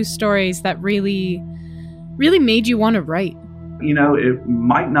two stories that really, really made you want to write? It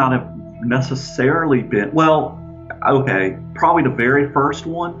might not have necessarily been, probably the very first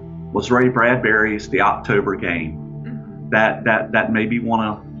one was Ray Bradbury's The October Game. Mm-hmm. That made me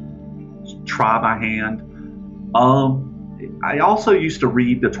want to try my hand. I also used to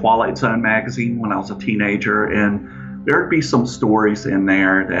read the Twilight Zone magazine when I was a teenager, and there'd be some stories in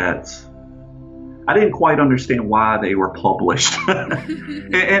there that I didn't quite understand why they were published.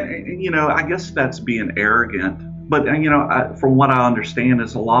 and I guess that's being arrogant. But, from what I understand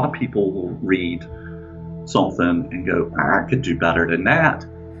is a lot of people will read something and go, I could do better than that.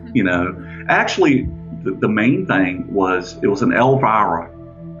 Actually, the main thing was, it was an Elvira,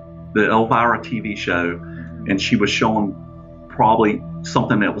 the Elvira TV show, and she was showing probably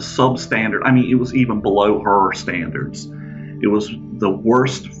something that was substandard. I mean, it was even below her standards. It was the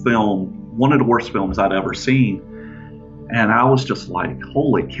worst film, one of the worst films I'd ever seen. And I was just like,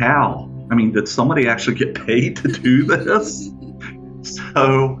 holy cow. I mean, did somebody actually get paid to do this?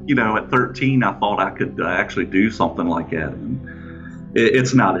 So, at 13, I thought I could actually do something like that. And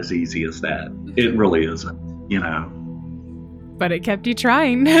it's not as easy as that. It really isn't, But it kept you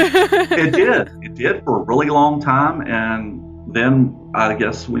trying. It did. It did for a really long time. And then I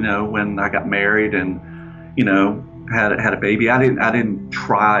guess, when I got married and, had a baby, I didn't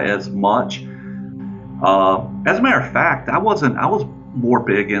try as much. As a matter of fact, I was more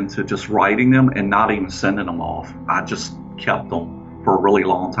big into just writing them and not even sending them off. I just kept them for a really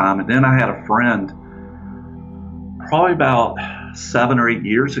long time. And then I had a friend probably about 7 or 8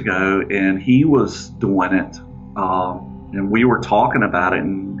 years ago, and he was doing it. And we were talking about it,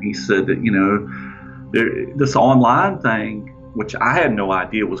 and he said that, this online thing, which I had no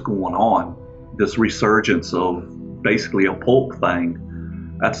idea was going on, this resurgence of basically a pulp thing.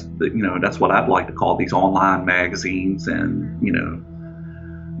 That's what I'd like to call these online magazines and,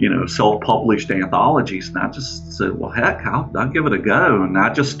 self-published anthologies. And I just said, well, heck, I'll give it a go. And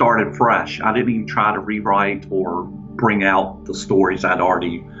I just started fresh. I didn't even try to rewrite or bring out the stories I'd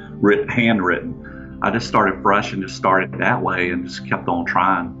already handwritten. I just started fresh and just started that way and just kept on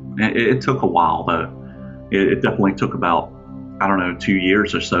trying. It took a while, though. It definitely took about, 2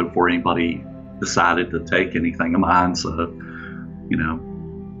 years or so before anybody decided to take anything of mine. So,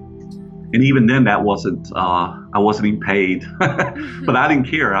 and even then that wasn't, I wasn't even paid, but I didn't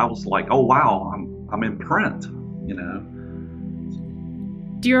care. I was like, oh, wow, I'm in print,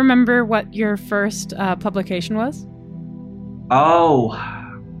 Do you remember what your first publication was? Oh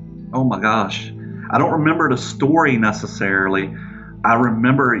my gosh. I don't remember the story necessarily. I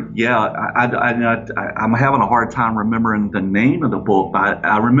remember, I'm having a hard time remembering the name of the book, but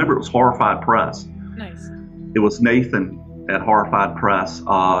I remember it was Horrified Press. Nice. It was Nathan at Horrified Press.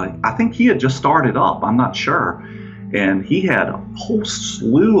 I think he had just started up, I'm not sure. And he had a whole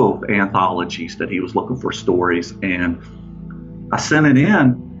slew of anthologies that he was looking for stories. And I sent it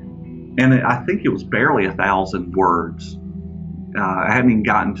in, and I think it was barely 1,000 words. I hadn't even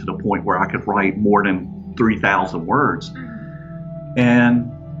gotten to the point where I could write more than 3,000 words. And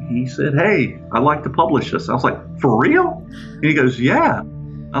he said, hey, I'd like to publish this. I was like, for real? And he goes, yeah.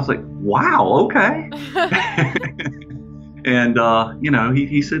 I was like, wow, okay. And,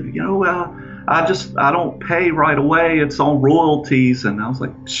 he said, I don't pay right away. It's on royalties. And I was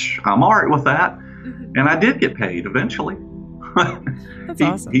like, I'm all right with that. And I did get paid eventually. That's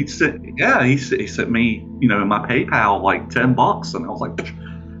awesome. He sent me, in my PayPal, like $10. And I was like,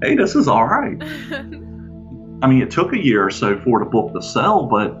 hey, this is all right. I mean, it took a year or so for the book to sell,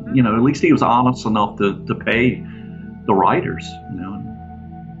 but, at least he was honest enough to pay the writers,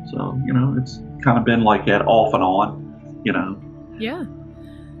 So, it's kind of been like that off and on, Yeah.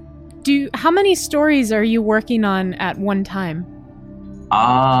 How many stories are you working on at one time?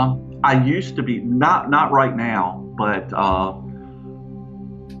 I used to be, not right now, but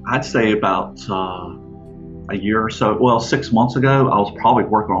I'd say about a year or so, well, 6 months ago, I was probably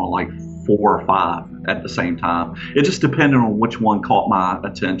working on like 4 or 5 at the same time. It just depended on which one caught my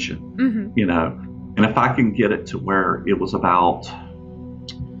attention, you know. And if I can get it to where it was about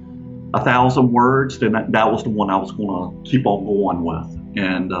 1,000 words, then that was the one I was going to keep on going with.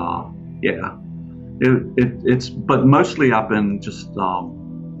 And yeah, it's. But mostly I've been just.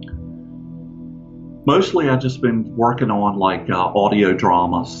 Mostly I've just been working on like audio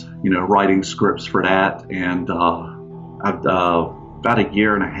dramas, you know, writing scripts for that, and I've about a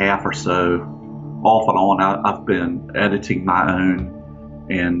year and a half or so, off and on, I've been editing my own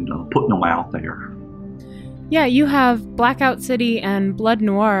and putting them out there. Yeah, you have Blackout City and Blood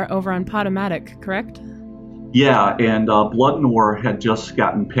Noir over on Podomatic, correct? Yeah, and Blood Noir had just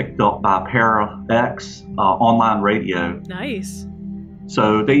gotten picked up by Para X online radio. Nice.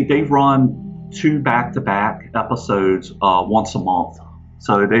 So they run 2 back-to-back episodes once a month.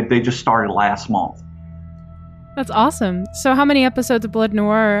 So they just started last month. That's awesome. So how many episodes of Blood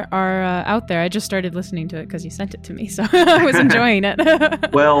Noir are out there? I just started listening to it because you sent it to me, so I was enjoying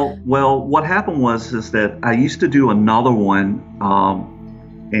it. Well, what happened is that I used to do another one,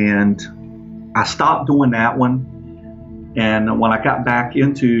 and I stopped doing that one. And when I got back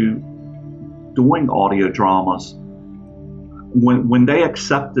into doing audio dramas, when they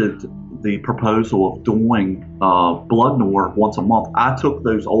accepted the proposal of doing Blood Noir once a month, I took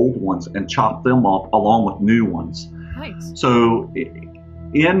those old ones and chopped them up along with new ones. Nice. So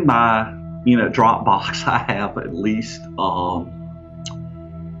in my Dropbox, I have at least I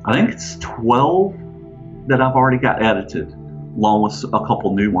think it's 12 that I've already got edited, along with a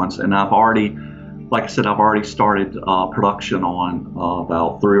couple new ones. And I've already, like I said, I've already started production on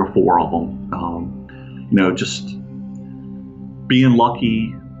about 3 or 4 of them. Just being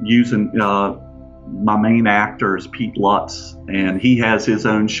lucky. Using my main actor is Pete Lutz, and he has his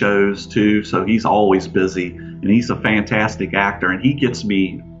own shows too, so he's always busy, and he's a fantastic actor, and he gets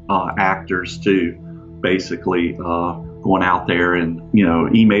me actors too, basically going out there and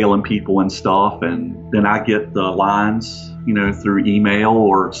emailing people and stuff, and then I get the lines through email,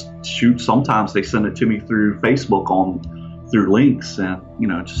 or shoot, sometimes they send it to me through Facebook through links, and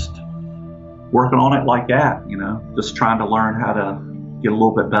just working on it like that, just trying to learn how to get a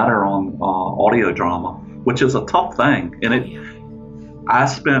little bit better on audio drama, which is a tough thing. And I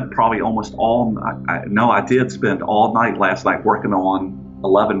spent probably almost all night. I did spend all night last night working on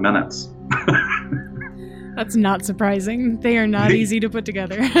 11 minutes. That's not surprising. They are not easy to put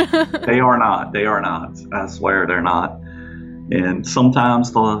together. They are not. I swear they're not. And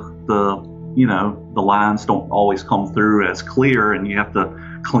sometimes the lines don't always come through as clear, and you have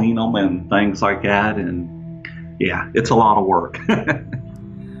to clean them and things like that. And yeah, it's a lot of work.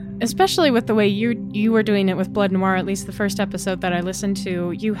 Especially with the way you were doing it with Blood Noir, at least the first episode that I listened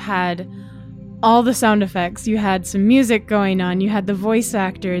to, you had all the sound effects, you had some music going on, you had the voice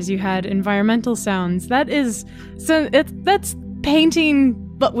actors, you had environmental sounds. That's painting,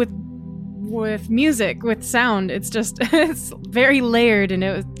 but with music, with sound. It's very layered, and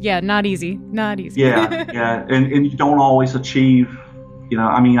it was, not easy. Yeah, and you don't always achieve.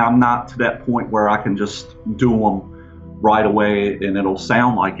 I'm not to that point where I can just do them right away and it'll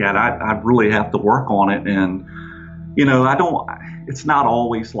sound like that. I really have to work on it, and it's not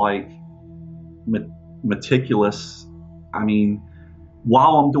always like meticulous.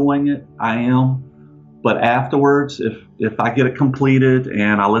 While I'm doing it, I am, but afterwards, if I get it completed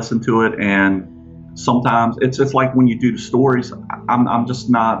and I listen to it, and sometimes it's like when you do the stories, I'm just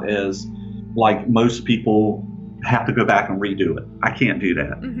not as like most people have to go back and redo it. I can't do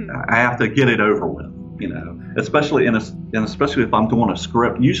that. Mm-hmm. I have to get it over with, especially especially if I'm doing a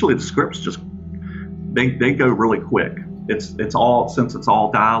script. Usually the scripts just they go really quick. It's all, since it's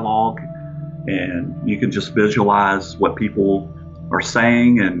all dialogue, and you can just visualize what people are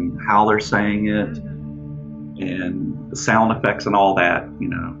saying and how they're saying it, and the sound effects and all that,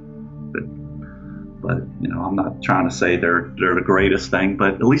 but I'm not trying to say they're the greatest thing,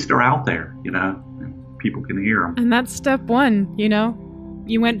 but at least they're out there, people can hear them. And that's step one,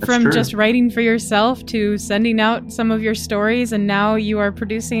 You went from just writing for yourself to sending out some of your stories, and now you are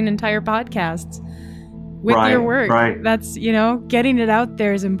producing entire podcasts with your work. Right. That's, getting it out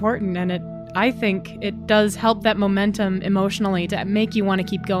there is important, and I think it does help that momentum emotionally to make you want to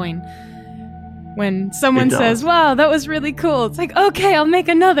keep going. When someone says, wow, that was really cool, it's like, okay, I'll make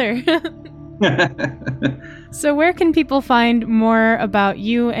another. So where can people find more about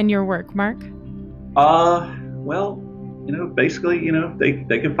you and your work, Mark? Well, basically,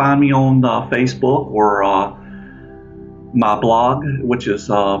 they can find me on Facebook, or my blog, which is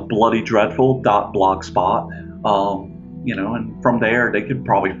bloodydreadful.blogspot. And from there they could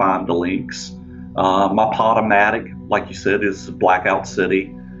probably find the links. My Podomatic, like you said, is Blackout City,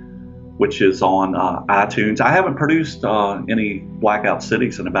 which is on iTunes. I haven't produced any Blackout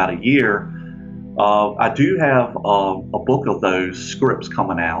Cities in about a year. I do have a book of those scripts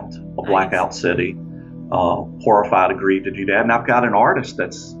coming out, a Blackout City. Horrified agreed to do that. And I've got an artist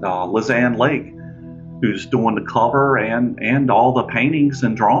that's Lizanne Lake, who's doing the cover and all the paintings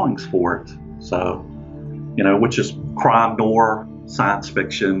and drawings for it. So, which is crime noir, science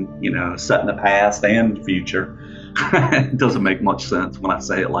fiction, set in the past and future. It doesn't make much sense when I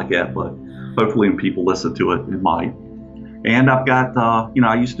say it like that, but hopefully when people listen to it, it might. And I've got,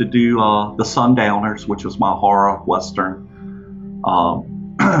 I used to do The Sundowners, which was my horror western.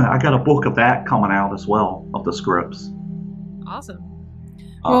 I got a book of that coming out as well, of the scripts. Awesome.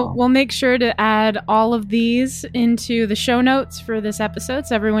 Well, we'll make sure to add all of these into the show notes for this episode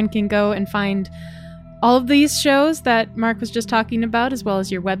so everyone can go and find all of these shows that Mark was just talking about, as well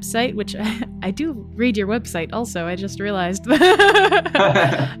as your website, which I do read your website also. I just realized. Well,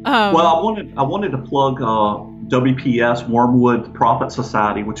 I wanted to plug WPS, Wormwood Prophet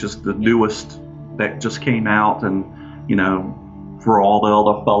Society, which is the newest that just came out, and, for all the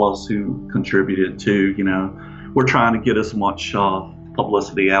other fellows who contributed to, we're trying to get as much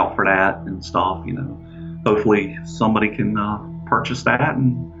publicity out for that and stuff, Hopefully somebody can purchase that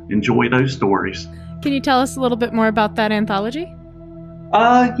and enjoy those stories. Can you tell us a little bit more about that anthology?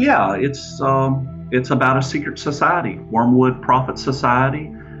 Yeah, it's about a secret society, Wormwood Prophet Society,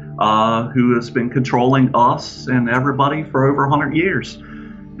 who has been controlling us and everybody for over 100 years,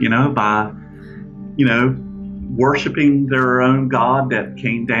 by, worshiping their own god that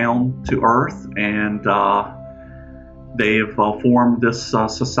came down to earth, and they have formed this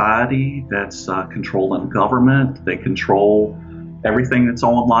society that's controlling government. They control everything that's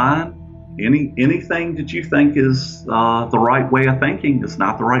online. Anything that you think is the right way of thinking is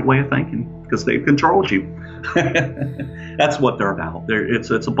not the right way of thinking, because they've controlled you. That's what they're about.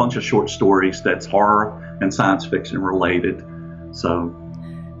 It's a bunch of short stories that's horror and science fiction related. So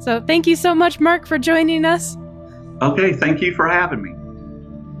thank you so much, Mark, for joining us. Okay, thank you for having me.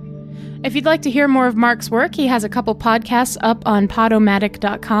 If you'd like to hear more of Mark's work, he has a couple podcasts up on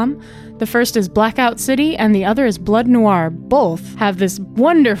Podomatic.com. The first is Blackout City, and the other is Blood Noir. Both have this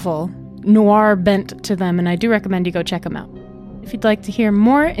wonderful noir bent to them, and I do recommend you go check them out. If you'd like to hear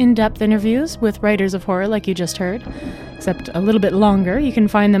more in-depth interviews with writers of horror like you just heard, except a little bit longer, you can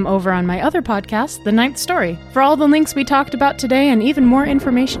find them over on my other podcast, The Ninth Story. For all the links we talked about today and even more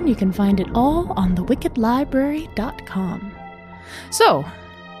information, you can find it all on thewickedlibrary.com. So,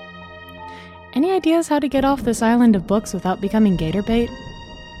 any ideas how to get off this island of books without becoming gator bait?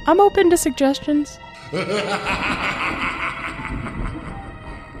 I'm open to suggestions.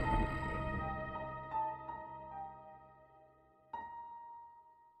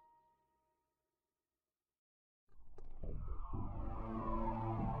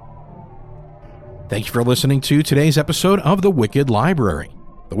 Thank you for listening to today's episode of The Wicked Library.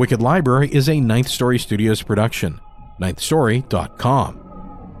 The Wicked Library is a Ninth Story Studios production. ninthstory.com.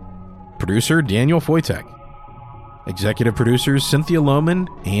 Producer Daniel Foytek. Executive producers Cynthia Lohman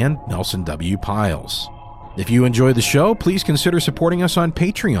and Nelson W. Piles. If you enjoy the show, please consider supporting us on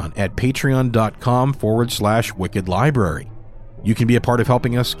Patreon at patreon.com/Wicked Library. You can be a part of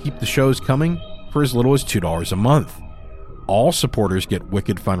helping us keep the shows coming for as little as $2 a month. All supporters get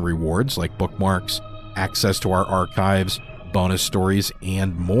Wicked Fun rewards like bookmarks, access to our archives, bonus stories,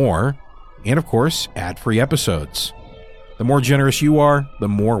 and more. And of course, ad-free episodes. The more generous you are, the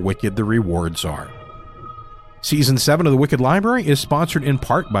more wicked the rewards are. Season 7 of The Wicked Library is sponsored in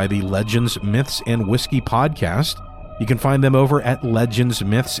part by the Legends, Myths, and Whiskey podcast. You can find them over at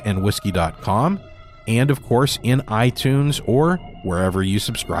legendsmythsandwhiskey.com and, of course, in iTunes or wherever you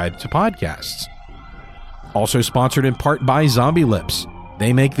subscribe to podcasts. Also sponsored in part by Zombie Lips.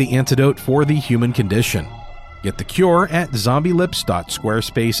 They make the antidote for the human condition. Get the cure at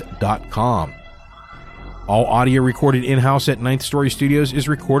zombielips.squarespace.com. All audio recorded in-house at Ninth Story Studios is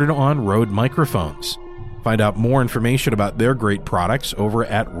recorded on Rode microphones. Find out more information about their great products over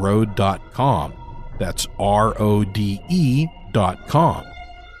at Rode.com. That's RODE.com.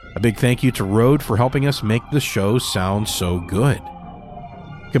 A big thank you to Rode for helping us make the show sound so good.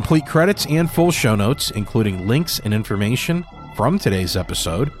 Complete credits and full show notes, including links and information from today's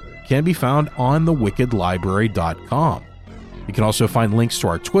episode, can be found on thewickedlibrary.com. You can also find links to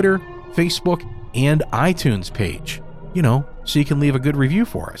our Twitter, Facebook, and iTunes page, so you can leave a good review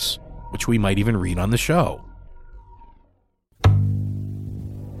for us, which we might even read on the show.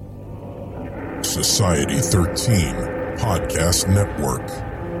 Society 13, Podcast Network.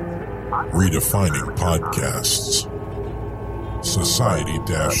 Redefining podcasts.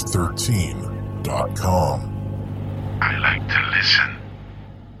 Society-13.com. I like to listen.